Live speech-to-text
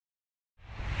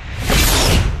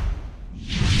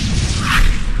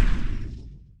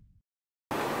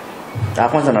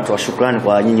Kwanza natoa shukrani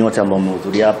kwa nyinyi wote ambao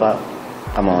mmehudhuria hapa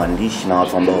kama waandishi na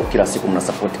watu ambao kila siku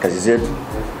mnasupport kazi zetu.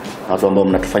 Na watu ambao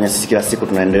mnatufanya sisi kila siku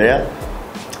tunaendelea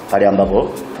pale ambapo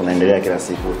tunaendelea kila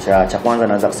siku. Cha kwanza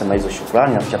naweza kusema hizo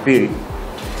shukrani, na cha pili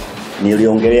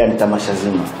niliongelea ni tamasha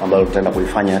zima ambalo tutaenda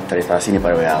kulifanya tarehe 30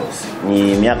 pale House. Ni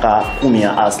miaka 10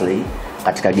 ya ASLAY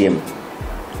katika game.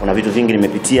 Kuna vitu vingi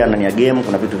nimepitia ndani ya game,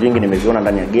 kuna vitu vingi nimeviona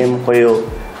ndani ya game. Kwa hiyo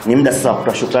ni muda sasa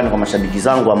kutoa shukrani kwa mashabiki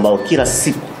zangu ambao kila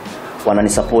siku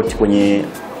wananisupport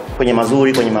kwenye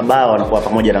mazuri, kwenye mabaya, wanakuwa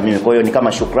pamoja na mimi. Kwa hiyo ni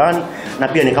kama shukrani na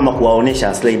pia ni kama kuwaonesha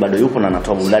ASLAY bado yupo na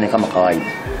anatoa burudani kama kawaida.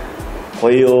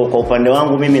 Kwa hiyo kwa upande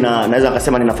wangu mimi naweza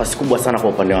kusema ni nafasi kubwa sana kwa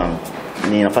upande wangu.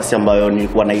 Ni nafasi ambayo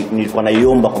nilikuwa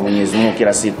naiomba kwa Mwenyezi Mungu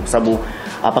kila siku, kwa sababu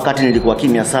hapa kati nilikuwa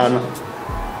kimya sana.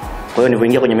 Kwa hiyo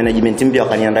nilipoingia kwenye management mpya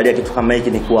wakaniandalia kitu kama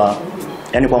hiki, nilikuwa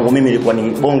yani kwangu mimi ilikuwa ni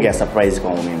bonge ya surprise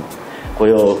kwangu mimi. Kwa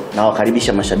hiyo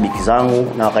nawakaribisha mashabiki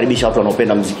zangu, nawakaribisha watu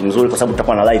wanaopenda muziki mzuri, kwa sababu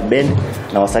tutakuwa na live band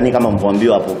na wasanii kama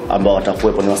mvyoambiwa hapo ambao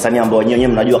watakuwepo. Ni wasanii ambao wenyewe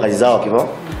mnajua kazi zao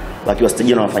wakiwa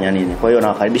stage na wanafanya nini. Kwa hiyo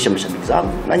nawakaribisha mashabiki zangu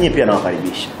na nyinyi pia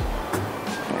nawakaribisha.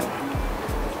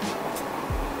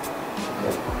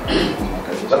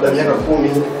 Labda miaka 10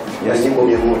 na nyimbo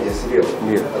 100, si ndio?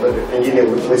 Ndio. Labda pengine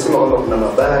umesema kwamba kuna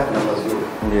mabaya na mazuri.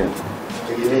 Ndio.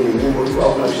 Tegemea ni nyimbo tu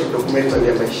au kuna documentary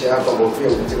ya maisha yako ambayo pia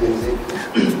unatengeneza?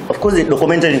 Of course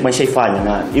documentary nimeshaifanya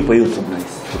na ipo YouTube na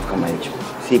kitu kama hicho.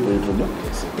 Si ipo YouTube.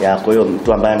 Ya kwa hiyo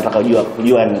mtu ambaye anataka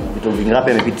kujua vitu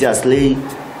vingapi amepitia ASLAY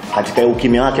katika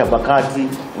ukimya wake hapa kati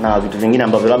na vitu vingine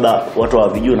ambavyo labda watu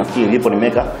hawavijui, nafikiri vipo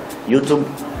nimeweka YouTube.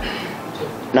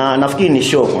 Na nafikiri ni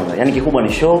show kwanza. Yaani kikubwa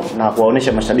ni show na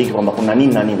kuwaonesha mashabiki kwamba kuna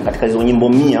nini na nini katika hizo nyimbo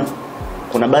 100.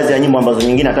 Kuna baadhi ya nyimbo ambazo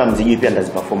nyingine hata mzijui pia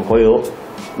nitaziperform. Kwa hiyo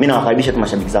mimi nawakaribisha tu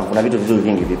mashabiki zangu. Kuna vitu vizuri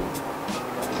vingi vipo.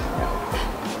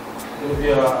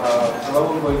 Pia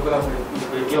sababu ilikuwa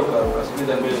kuelekea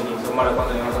ukasikiliza mbele ni kwa mara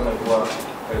kwanza niona kama ilikuwa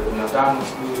 15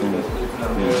 siku na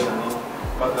mbele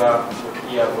mpaka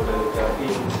kufikia kwa 30.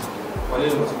 Kwa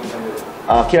nini unasikiliza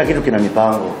mbele? Kila kitu kina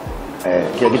mipango.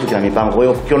 Kila kitu kina mipango. Kwa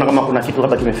hiyo ukiona kama kuna kitu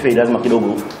labda kimefeli lazima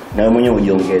kidogo na wewe mwenyewe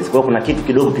ujiongeze. Kwa hiyo kuna kitu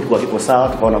kidogo kilikuwa kiko sawa,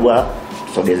 tukaona bwana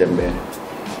tusogeze mbele.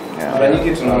 Mara nyingi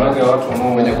tunaona watu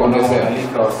ambao wenye kuongezea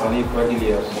alika wasanii kwa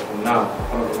ajili ya kunao.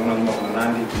 Kama tunaona nyuma kuna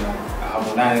Nandi, kuna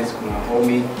Harmonize, kuna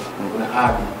Homi, kuna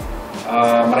Abi.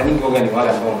 Mara nyingi wao ni wale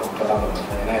ambao wanakutana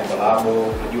wanafanya naye collab,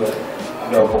 unajua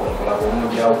labda wako collab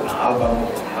moja au kuna album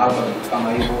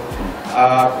kama hivyo.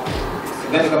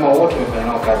 Sidhani kama wote wamefanya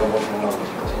nao kazi ambayo tunaona.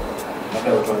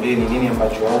 Labda utuambie ni nini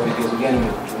ambacho wao vigezo gani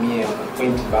wanatumia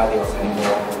point baadhi ya wasanii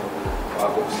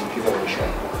wako kusikiza kwa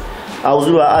show.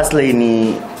 Uzuri wa ASLAY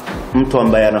ni mtu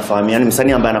ambaye anafahamiana, ni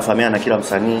msanii ambaye anafahamiana na kila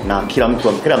msanii na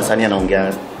kila msanii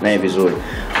anaongea naye vizuri.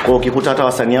 Kwa hiyo ukikuta hata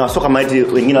wasanii hao sio kama eti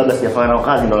wengine labda sijafanya nao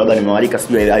kazi ndio labda nimewalika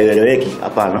sijui haieleweki,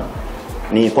 hapana.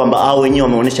 Ni kwamba hao wenyewe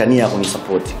wameonyesha nia ya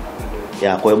kunisupport.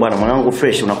 Kwa hiyo bwana mwanangu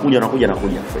fresh unakuja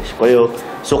fresh. Kwa hiyo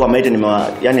sio kama eti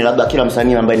yani labda kila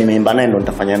msanii ambaye nimeimba naye ndo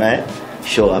nitafanya naye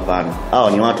show, hapana. Hao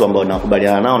ni watu ambao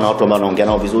nakubaliana nao na watu ambao naongea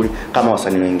nao vizuri kama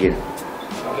wasanii wengine.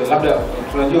 Okay, labda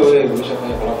tunajua wewe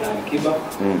umeshafanya collab na Kiba,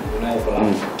 unaye collab.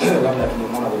 Labda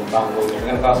tumeona kwenye bango,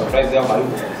 inawezekana kama surprise au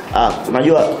hayupo.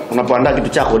 Unajua unapoandaa kitu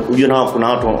chako unajua nao kuna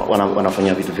watu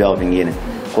wanafanya vitu vyao vingine.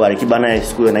 Kwa hiyo Kiba naye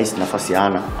siku hiyo nahisi nafasi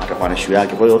hana, atakuwa na show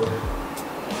yake. Kwa hiyo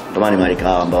ndio maana nimealika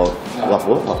hao ambao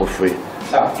wako free.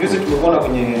 Sawa, juzi tumekuona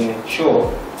kwenye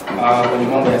show kwenye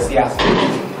mambo ya siasa.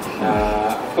 Na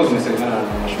of course tumesemana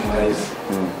na Mheshimiwa Rais.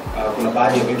 Kuna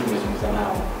baadhi ya vitu tumezungumza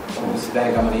nao.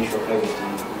 Usidhani kama ni issue private.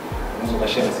 Unaweza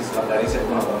kushare na sisi labda Rais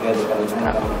alikuwa anakuambia pale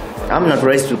tunaona kama amna tu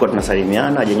Rais tulikuwa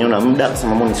tunasalimiana, hajaniona muda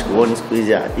kusema mbona sikuoni siku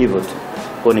hizi hivyo tu.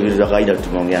 Kwa ni vitu vya kawaida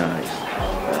tumeongea na Rais.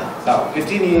 Sawa,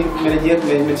 Petini mmerejea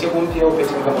mpya au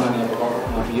Petini kama nani hapo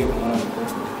na video kuona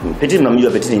Petini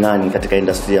mnamjua Petini nani katika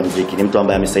industry ya muziki? Ni mtu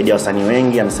ambaye amesaidia wasanii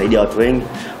wengi, amesaidia watu wengi.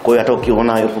 Kwa hiyo hata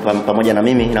ukiona yuko pamoja na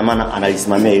mimi ina maana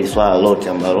analisimamia ile swala lote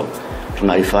ambalo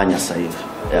tunalifanya sasa hivi.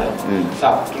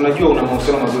 Sawa, tunajua una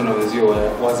mahusiano mazuri na wenzio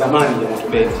wa zamani ya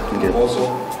Motobeti. Mbosso,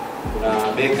 kuna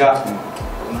Beka,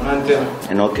 kuna Nante,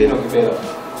 okay.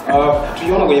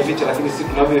 Tuliona kwenye picha lakini sisi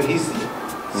tunavyohisi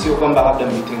sio kwamba labda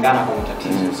mmetengana kwa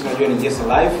matatizo. Sisi tunajua ni just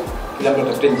life, kila mtu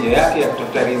atafuta njia yake ya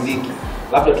kutafuta riziki.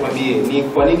 Labda tuambie ni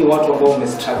kwa nini watu ambao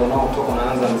umestruggle nao kutoka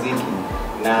unaanza muziki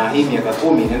na hii miaka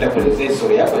 10 inaenda kuelezea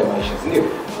historia yako ya maisha, si ndio?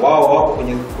 Wao wako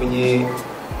kwenye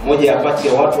moja ya pati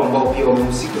ya watu ambao pia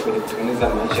wamehusika kwenye kutengeneza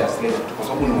maisha ya ASLAY, kwa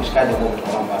sababu ni washikaji ambao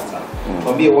mtaona mbaya sana.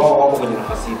 Tuambie wao wako kwenye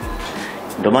nafasi ipi?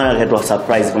 Ndio maana akaitwa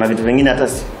surprise. Kuna vitu vingine hata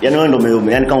yani wewe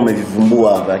ndio yani kama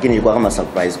umevivumbua hapa, lakini ilikuwa kama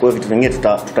surprise. Kwa hiyo vitu vingine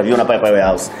tutaviona pale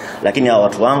House. Lakini hao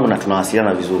watu wangu na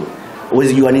tunawasiliana vizuri.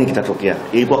 Huwezi jua nini kitatokea.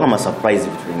 Ilikuwa kama surprise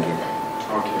vitu vingine.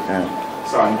 Okay.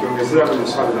 Sawa, nikiongezea kwenye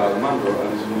swali la Armando,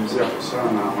 alizungumzia kuhusiana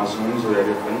na mazungumzo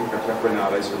yaliyofanyika kati ya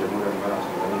Rais wa Jamhuri ya Muungano wa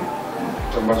Tanzania,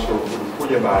 kitu ambacho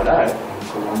kilikuja baadaye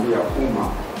kumwambia umma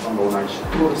kwamba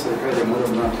unaishukuru serikali ya Jamhuri ya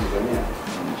Muungano wa Tanzania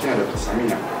chini ya Dkt.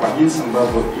 Samia kwa jinsi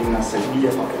ambavyo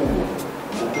inasaidia pakubwa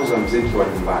kukuza muziki wa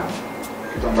nyumbani,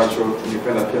 kitu ambacho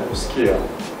tulipenda pia kusikia.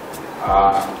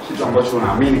 Kitu ambacho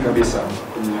unaamini kabisa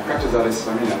kwenye nyakati za Rais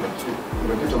Samia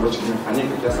ndio kitu ambacho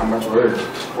kimefanyika kiasi ambacho wewe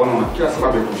una kila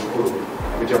sababu ya kushukuru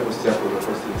kupitia post yako ya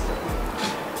post Instagram.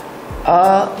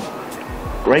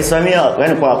 Rais Samia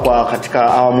yani kwa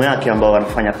katika awamu yake ambao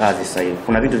wanafanya kazi sasa hivi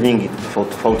kuna vitu vingi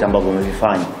tofauti ambavyo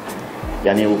wamevifanya.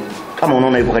 Yani kama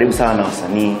unaona yuko karibu sana na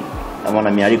wasanii,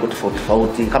 anaona mialiko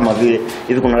tofauti kama vile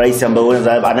hivi kuna rais ambaye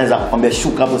anaweza kukwambia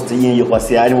shuka hapo stage hiyo kwa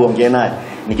siari uongee naye.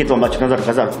 Ni kitu ambacho tunaweza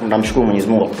tukaanza tunamshukuru Mwenyezi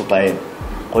Mungu kwa kutupa yeye.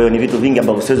 Kwa hiyo ni vitu vingi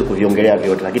ambavyo siwezi kuviongelea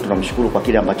vyote, lakini tunamshukuru kwa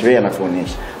kile ambacho yeye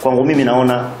anatuonyesha. Kwangu mimi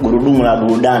naona gurudumu la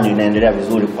burudani linaendelea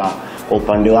vizuri kwa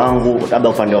upande wangu, labda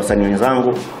upande wa wasanii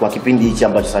wenzangu kwa kipindi hichi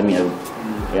ambacho Samia yupo.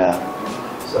 Yeah.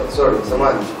 Sorry,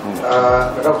 samani.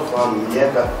 Nataka kufahamu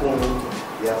miaka 10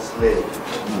 ya ASLAY.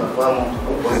 Nafahamu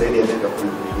uko zaidi ya miaka 10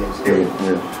 kwenye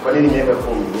game. Kwa nini miaka 10?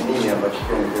 Ni nini ambacho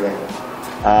kimelenga?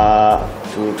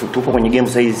 Tupo kwenye game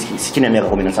sasa hizi si chini ya miaka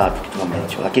 13 kitu kama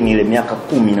hicho, lakini ile miaka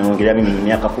 10 naongelea mimi ni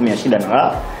miaka 10 ya shida na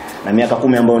raha na miaka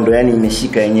 10 ambayo ndio yani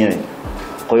imeshika yenyewe.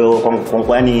 Kwa hiyo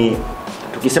kwa yani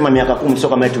tukisema miaka 10 sio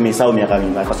kama tumesahau miaka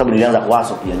mingi kwa sababu nilianza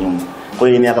kuwaso pia nyuma. Kwa hiyo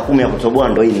ile miaka 10 ya kutoboa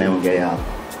ndio hii ninaongelea hapo.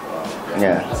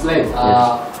 Yeah. ASLAY,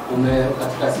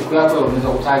 katika siku yako unaweza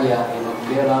kutaja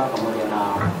Bela pamoja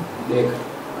na Beka.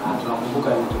 Tunakumbuka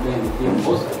mtubeni pia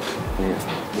Mbosso.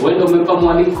 Wewe umempa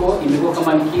mwaliko imekuwa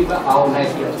kama nikiba au naye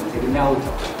pia tunategemea huko.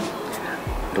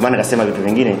 Ndio maana nikasema vitu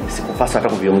vingine sikupasa hata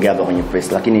kuviongea hapa kwenye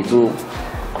press, lakini tu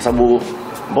kwa sababu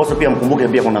Mbosso pia mkumbuke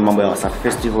pia kuna mambo ya Wasafi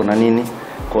Festival na nini.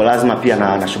 Kwa lazima pia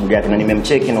na shughuli yake na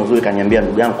nimemcheki na uzuri kaniambia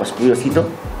ndugu yangu kwa siku hiyo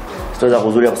sitaweza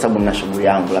kuhudhuria kwa sababu nina shughuli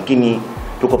yangu, lakini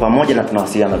tuko pamoja na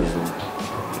tunawasiliana vizuri.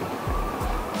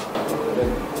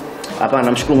 Hapa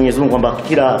namshukuru Mwenyezi Mungu kwamba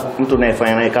kila mtu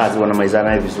anayefanya naye kazi wanamalizana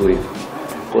naye vizuri.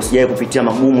 Kwa sijai kupitia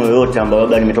magumu yoyote ambayo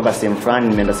labda nimetoka sehemu fulani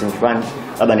nimeenda sehemu fulani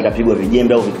labda nikapigwa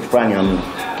vijembe au vitu fulani hamna.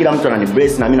 Kila mtu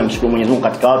ananibrace na mimi namshukuru Mwenyezi Mungu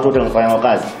katika watu wote wanafanya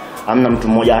kazi. Hamna mtu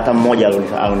mmoja hata mmoja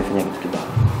alionifanyia kitu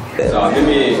kibaya. Sawa,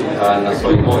 mimi na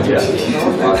swali moja.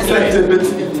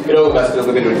 Kidogo basi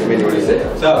niulize.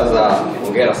 Sawa,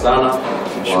 hongera sana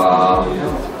kwa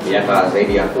miaka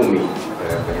zaidi ya 10 kwenye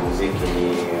muziki, ni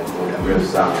muda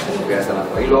mrefu sana. Hongera sana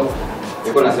kwa hilo.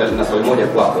 Niko na swali moja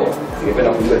kwako.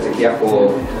 Ningependa kujua teki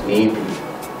yako ni ipi?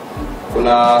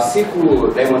 Kuna siku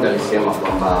Diamond alisema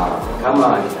kwamba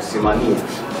kama nikusimamia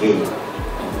yeye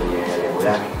kwenye level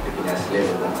yake kwenye ASLAY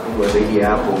kubwa zaidi ya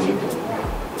hapo ulipo.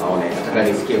 Naona nataka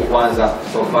nisikie kwanza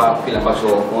sofa kile ambacho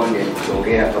Onde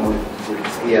alikiongea, kama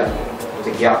ulisikia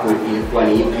teki yako ilikuwa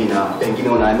ni ipi na pengine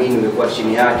unaamini ungekuwa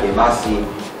chini yake basi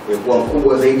ungekuwa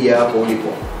mkubwa zaidi ya hapo ulipo.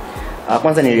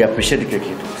 Kwanza nili appreciate kile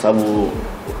kitu kwa sababu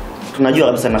tunajua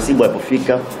kabisa Nasibu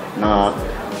alipofika na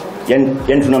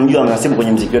yani tunamjua Nasibu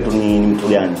kwenye muziki wetu ni mtu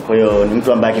gani. Kwa hiyo ni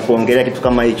mtu ambaye akikuongelea kitu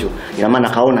kama hicho ina maana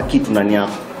kaona kitu ndani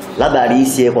yako. Labda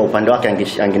alihisi kwa upande wake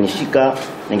angenishika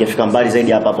ningefika mbali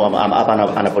zaidi hapa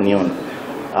anaponiona.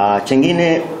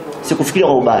 Chengine sikufikiria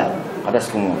kwa ubaya hata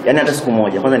siku moja. Yani hata siku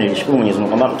moja. Kwanza nilishukuru Mwenyezi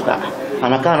Mungu kwamba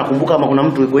anakaa nakumbuka kama kuna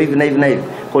mtu yuko hivi na hivi na hivi.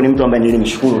 Kwa ni mtu ambaye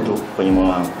nilimshukuru tu kwenye moyo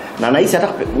wangu. Na nahisi hata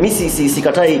mimi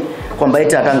sikatai kwamba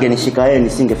eti hata angenishika yeye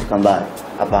nisingefika mbali.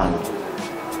 Hapana.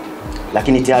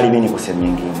 Lakini tayari mimi niko sehemu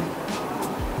nyingine.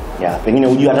 Ya, pengine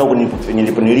hujui hata huko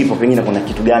nilipo pengine kuna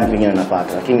kitu gani pengine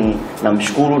napata. Lakini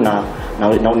namshukuru na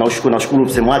nashukuru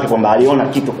msemo wake kwamba aliona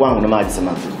kitu kwangu na maana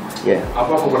alisema. Yeah.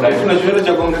 Hapo kwa dai kuna chochote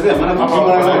cha kuongezea? Maana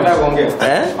mtu anataka kuongea.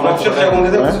 Kuna chochote cha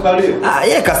kuongezea kuhusu Alio?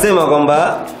 Yeye kasema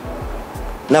kwamba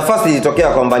nafasi ilitokea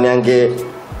kwamba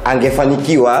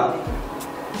angefanikiwa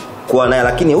kuwa naye,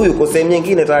 lakini huyu kwa sehemu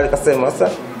nyingine tayari kasema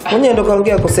sasa mwenyewe ndo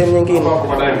kaongea kwa sehemu nyingine. Hapo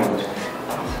kwa Diamond.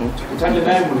 Tukitaja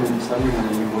Diamond ni msanii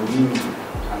mwenye nyimbo nyingi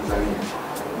Tanzania.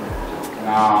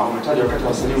 Na umetaja wakati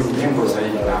wasanii wenye nyimbo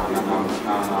zaidi na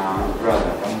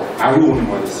brother. Au ni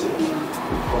mwalisi.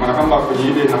 Kwa maana kwamba kwenye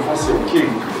ile nafasi ya king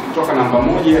kutoka namba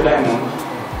 1 ya Diamond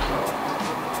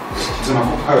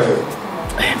zinakupa wewe.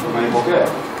 Unaipokea?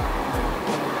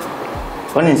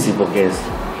 Kwa nini nisipokee?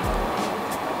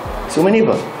 Si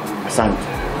umenipa? Asante.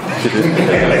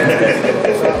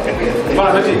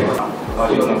 Bana tati.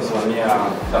 Walio namsimamia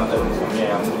sometimes msimamia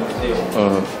ya mtu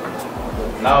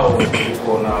nao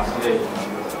uko na ASLAY.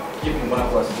 Kipi mbona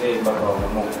kwa ASLAY mpaka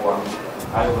unaamua kwa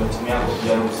hayo kwenye timu yako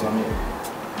pia unasimamia?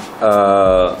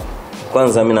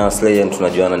 Kwanza mimi na ASLAY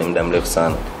tunajuana ni muda mrefu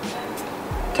sana.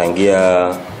 Tangia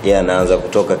anaanza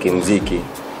kutoka kimziki.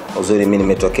 Uzuri mimi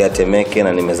nimetokea Temeke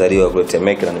na nimezaliwa kule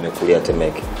Temeke na nimekulia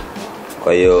Temeke.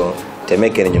 Kwa hiyo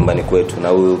Temeke ni nyumbani kwetu, na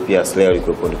huyu pia ASLAY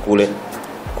alikuwa kule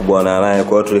kubwana naye,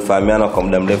 kwa hiyo tulifahamiana kwa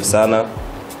muda mrefu sana,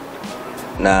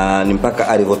 na ni mpaka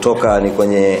alivotoka ni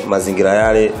kwenye mazingira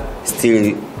yale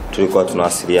still tulikuwa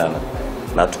tunawasiliana,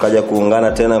 na tukaja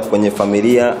kuungana tena kwenye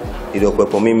familia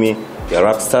iliyokuwepo mimi ya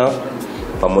Rockstar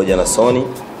pamoja na Sony.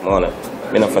 Umeona,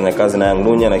 mimi nafanya kazi na Young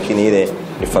Lunya, lakini ile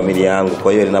ni familia yangu.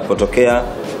 Kwa hiyo linapotokea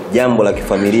jambo la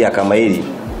kifamilia kama hili,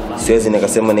 siwezi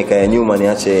nikasema nikaya nyuma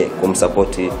niache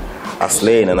kumsupport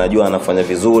ASLAY, na najua anafanya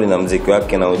vizuri na muziki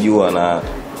wake na ujua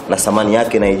na samani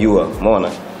yake naijua. Umeona,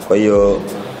 kwa hiyo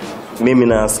mimi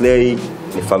na ASLAY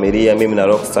ni familia, mimi na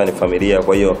Rockstar ni familia.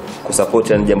 Kwa hiyo kusupport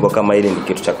ni jambo kama hili ni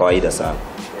kitu cha kawaida sana.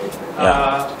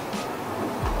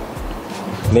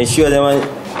 Meishiwa jamani,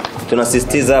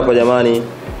 tunasisitiza hapa jamani,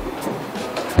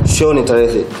 show ni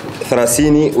tarehe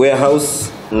 30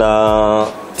 warehouse, na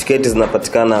tiketi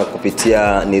zinapatikana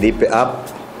kupitia nilipe app,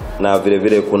 na vile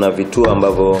vile kuna vituo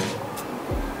ambavyo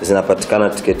zinapatikana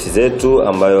tiketi zetu,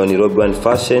 ambayo ni Rob One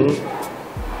Fashion,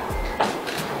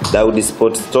 Daudi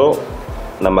Sport Store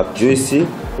na McJuice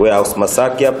warehouse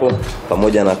Masaki hapo,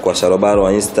 pamoja na kwa Sharobaro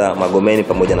wa Insta Magomeni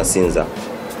pamoja na Sinza.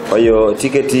 Kwa hiyo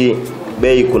tiketi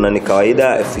bei kuna ni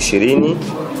kawaida 20,000,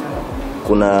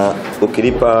 kuna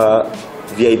ukilipa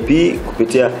VIP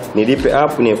kupitia nilipe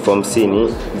app ni 50,000.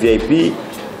 VIP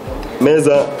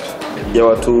meza ya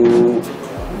watu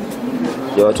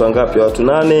wangapi? Watu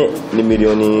 8 ni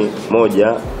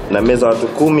 $1,000,000, na meza watu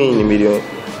 10 ni milioni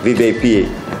VIP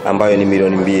ambayo ni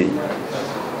 $2,000,000.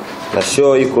 Na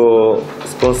show iko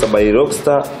sponsored by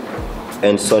Rockstar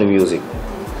and Sony Music.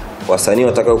 Wasanii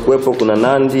watakao kuwepo kuna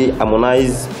Nandi,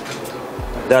 Harmonize,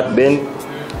 That Band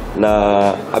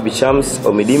na Abichams,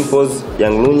 Omidimpos,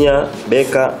 Young Lunya,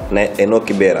 Beka na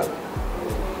Enoki Bera.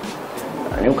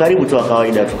 Ni ukaribu tu wa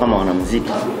kawaida tu kama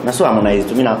wanamuziki. Na sio Harmonize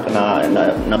tu, mimi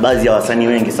na baadhi ya wasanii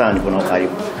wengi sana niko na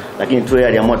ukaribu. Lakini tu yeye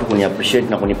aliamua tu kuni appreciate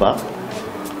na kunipa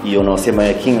hiyo unaosema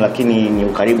ya King, lakini ni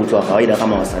ukaribu tu wa kawaida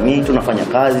kama wasanii tunafanya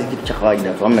kazi, kitu cha kawaida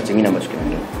tu, hamna chengine ambacho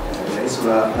kinaendelea.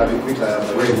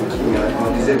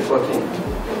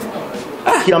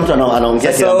 Kila mtu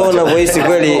anaongea sasa. Wewe una voice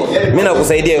kweli? Mimi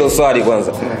nakusaidia hilo swali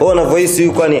kwanza. Wewe una voice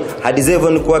huyu, kwani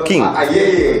hadeserve kuwa king?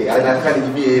 Yeye anataka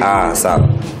nijibie. Sawa.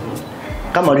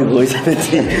 Kama ulivyo voice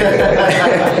eti.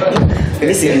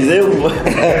 Mimi si deserve.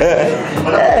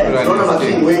 Unaona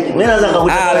making wengi. Mimi naweza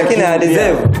kukuta lakini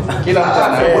hadeserve. Kila mtu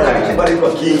anaona kibali kwa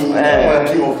king,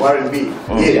 king of R&B.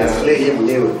 Yeye ASLAY yeye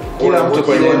mwenyewe. Kila mtu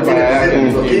kwenye MPYA yake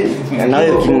na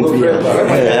wewe king pia.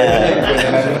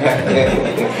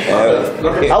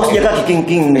 Au sijakaa king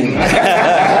ni.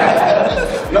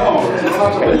 No, tunataka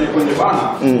kwenye bana.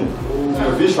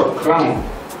 Umevishwa crown.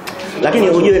 Lakini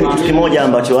ujue ni kitu kimoja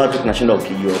ambacho watu tunashindwa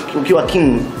kukijua. Ukiwa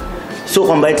king sio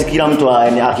kwamba eti kila mtu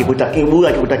akikuta king, bure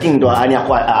akikuta king ndo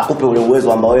akupe ule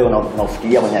uwezo ambao wewe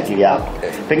unafikiria kwenye akili yako.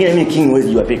 Pengine mimi king huwezi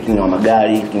jua pia king wa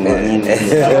magari, king wa nini.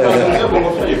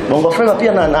 Bongo Flava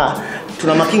pia na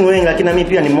tuna making wengi, lakini mimi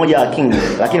pia ni mmoja wa king,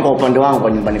 lakini kwa upande wangu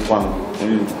kwa nyumbani kwangu.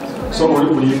 So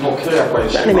ulipokea kwa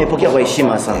heshima? Nimepokea kwa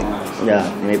heshima sana.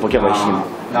 Nimepokea kwa heshima.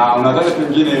 Na unadhani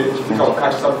pengine ikifika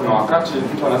wakati, sababu kuna wakati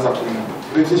mtu anaweza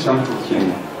kumritisha mtu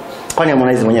king. Kwani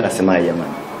Harmonize mwenyewe akasemaje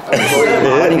jamani?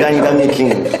 Kanitami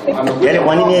king. Yaani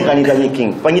kwa nini yeye kanitami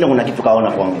king? Pengine kuna kitu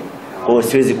kaona kwangu. Kwa hiyo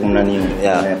siwezi kumnani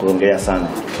kuongelea sana.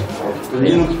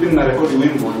 Pengine ukipindi na rekodi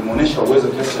wimbo ulimuonesha uwezo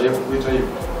kiasi cha yeye kukuita hivyo.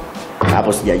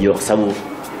 Hapo sijajua kwa sababu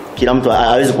kila mtu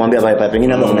hawezi kumwambia pale,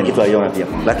 pengine labda kuna kitu aliona pia.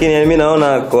 Lakini mimi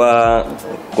naona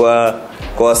kwa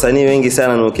wasanii wengi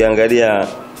sana, na ukiangalia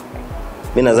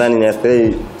mimi nadhani ni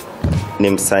ASLAY ni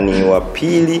msanii wa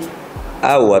pili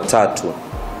au wa tatu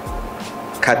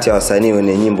kati ya wasanii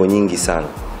wenye nyimbo nyingi sana.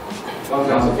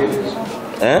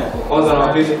 Kwanza na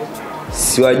wapili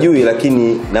siwajui,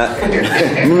 lakini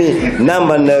mimi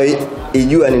namba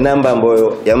ninayoijua ni namba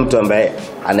ambayo ya mtu ambaye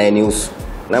anayenihusu.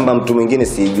 Namba mtu mwingine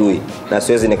siijui na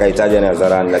siwezi nikaitaja na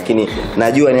hadharani, lakini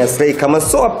najua ni ASLAY kama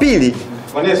sio wa pili.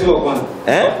 Wania sio wa kwanza.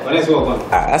 Wania sio wa kwanza.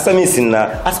 Sasa mimi sina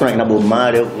kuna kina Bob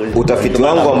Marley. Utafiti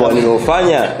wangu ambao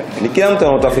nimeufanya ni kila mtu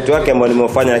ana utafiti wake ambao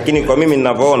nimeufanya, lakini kwa mimi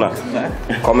ninavyoona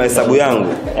kwa mahesabu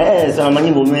yangu sana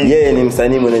manyimbo mengi. Yeye ni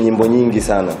msanii mwenye nyimbo nyingi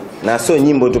sana, na sio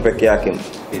nyimbo tu peke yake,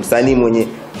 msanii mwenye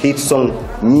hit song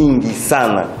nyingi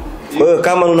sana. Kwa hiyo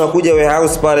kama unakuja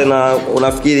warehouse pale na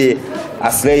unafikiri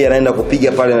ASLAY anaenda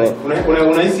kupiga pale,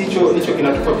 unahisi hicho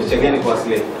kinatupa picha gani kwa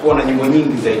ASLAY kuwa na nyimbo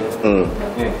nyingi zaidi?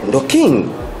 Ndo king.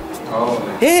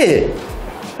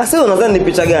 Sasa unadhani ni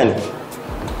picha gani?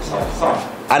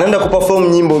 Anaenda kuperform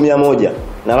nyimbo 100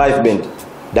 na live band.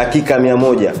 dakika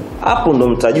 100. Hapo ndo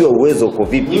mtajua uwezo uko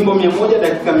vipi. Nyimbo 100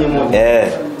 dakika 100.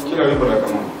 Kila wimbo dakika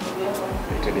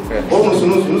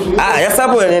 1. Yasa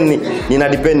hapo nina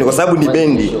depend kwa sababu ni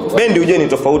bendi. Bendi ujue ni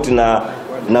tofauti na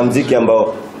muziki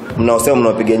ambao mnaosema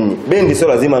mnapiga nyinyi. Bendi sio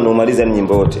lazima umalize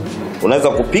nyimbo yote. Unaweza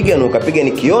kupiga na ukapiga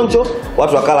ni kionjo,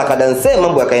 watu wakala kadanse,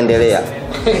 mambo yakaendelea.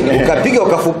 Ukapiga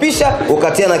ukafupisha,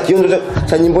 ukatia na kionjo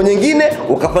cha nyimbo nyingine,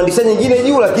 ukapandisha nyingine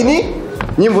juu, lakini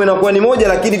nyimbo inakuwa ni moja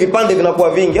lakini vipande vinakuwa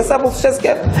vingi. Sasa hapo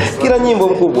ushasikia kila nyimbo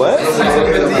mkubwa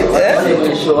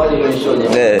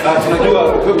Tunajua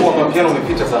upepo wa mapiano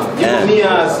umepita sana. Nyimbo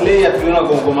ya Slay tuliona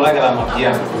kwa ngoma lake la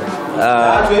mapiano.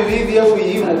 Watu hivi au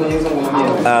yumo kwenye hizo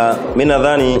ngoma. Mimi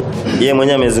nadhani yeye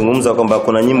mwenyewe amezungumza kwamba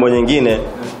kuna nyimbo nyingine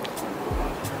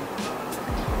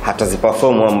hata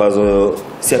ziperform ambazo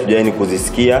si hatujaini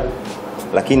kuzisikia,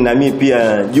 lakini na mimi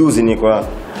pia juzi nilikuwa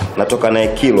natoka naye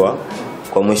Kilwa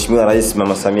kwa Mheshimiwa Rais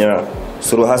Mama Samia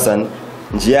Suluhu Hassan,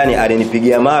 njiani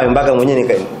alinipigia mawe mpaka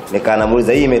mwenyewe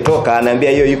nikaanamuuliza hii imetoka,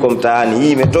 ananiambia hiyo iko mtaani,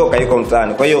 hii imetoka iko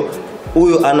mtaani. Kwa hiyo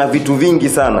huyu ana vitu vingi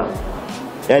sana.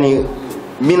 Yaani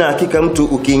mimi na hakika mtu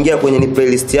ukiingia kwenye ni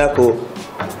playlist yako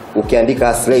ukiandika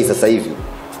ASLAY sasa hivi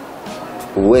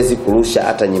huwezi kurusha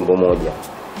hata nyimbo moja,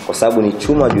 kwa sababu ni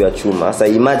chuma juu ya chuma. Sasa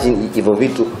imagine hivyo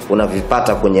vitu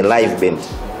unavipata kwenye live band,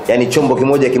 yani chombo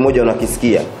kimoja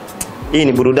unakisikia. Hii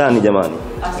ni burudani jamani.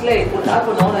 ASLAY kuna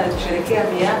hapo naona kusherehekea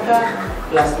miaka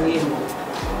plus nyimbo.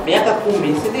 Miaka 10,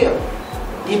 si ndio?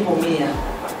 Nyimbo 100.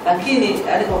 Lakini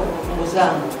alikuwa kumbukumbu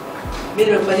zangu.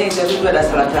 Mimi nimefanya interview ya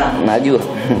darasa la 5. Najua.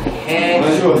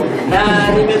 Na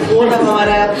nimekuona kwa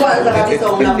mara ya kwanza kabisa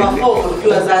una perform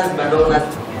ukiwa Zanzibar, ndo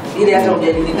ile hata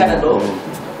hujajulikana ndo.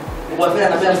 Wapenda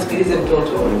na pia msikilize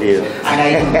mtoto. Ndio.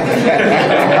 Anaimba.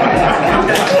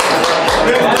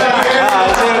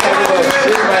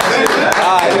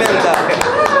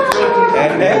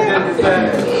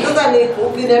 Sasa ni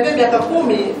ukiniambia miaka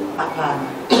 10 hapana.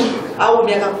 Au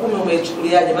miaka 10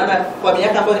 umeichukuliaje? Maana kwa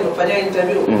miaka ambayo nimefanyia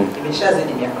interview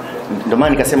imeshazidi miaka 10. Ndio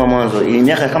maana nikasema mwanzo ili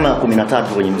miaka kama 13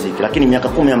 kwenye muziki, lakini miaka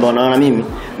 10 ambayo naona mimi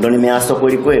ndo nimeaswa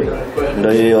kweli kweli.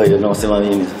 Ndio hiyo naosema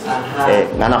mimi sasa.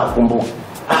 Na nakukumbuka.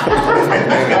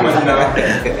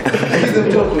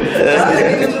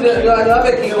 Kitu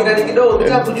kidogo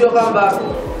nataka kujua kwamba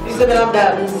tuseme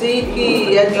labda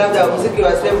muziki, yani labda muziki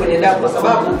wa sehemu kwenye ndapo, kwa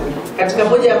sababu katika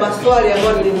moja ya maswali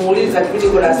ambayo nilimuuliza kipindi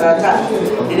kwa darasa la 5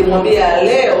 nilimwambia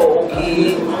leo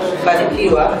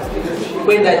ukifanikiwa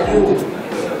kwenda juu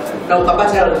na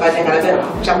ukapata ile fanya kanambia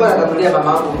chakula atanunulia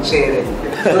mama wangu mchele.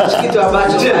 Ndio kitu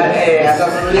ambacho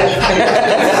atanunulia.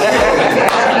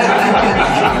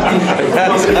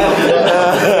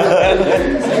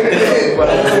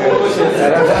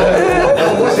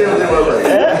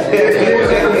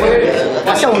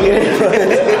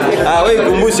 Wewe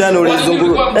kumbusha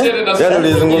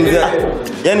ulizungumzia.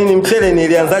 Yaani ni mchele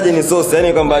nilianzaje ni sauce,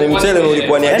 yani kwamba ni mchele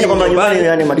ulikuwa ni yani kwamba nyumbani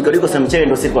yani madiko sa mchele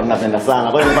ndio sisi tunapenda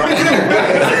sana. Kwa hiyo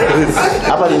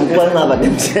hapa ni mkubwa sana ni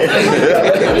mchele.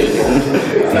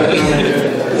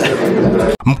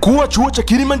 Mkuu wa chuo cha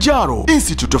Kilimanjaro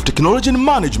Institute of Technology and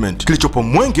Management kilichopo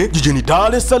Mwenge jijini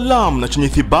Dar es Salaam na chenye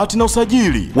ithibati na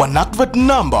usajili wa NACVET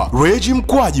namba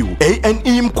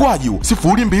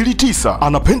REG/ANE/029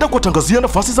 anapenda kuwatangazia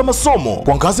nafasi za masomo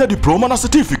kwa ngazi ya diploma na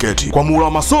certificate kwa muhula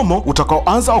wa masomo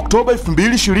utakaoanza Oktoba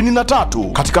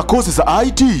 2023 katika kozi za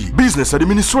IT, Business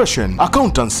Administration,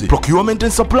 Accountancy, Procurement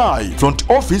and Supply, Front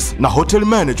Office na Hotel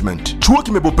Management. Chuo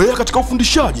kimebobea katika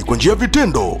ufundishaji kwa njia ya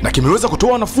vitendo na kimeweza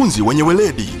kutoa wanafunzi wenye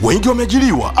weledi. Wengi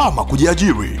wameajiriwa ama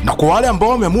kujiajiri, na kwa wale ambao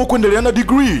wameamua kuendelea na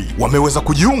degree wameweza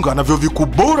kujiunga na vyuo vikuu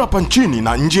bora hapa nchini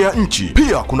na nje ya nchi.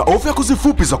 Pia kuna ofa ya kozi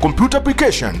fupi za computer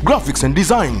application, graphics and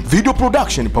design, video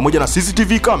production pamoja na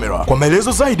CCTV camera. Kwa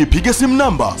maelezo zaidi piga simu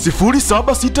namba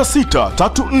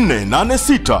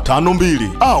 0766348652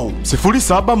 au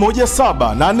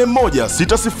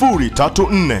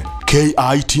 0717816034.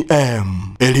 KITM,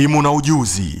 elimu na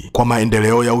ujuzi kwa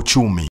maendeleo ya uchumi.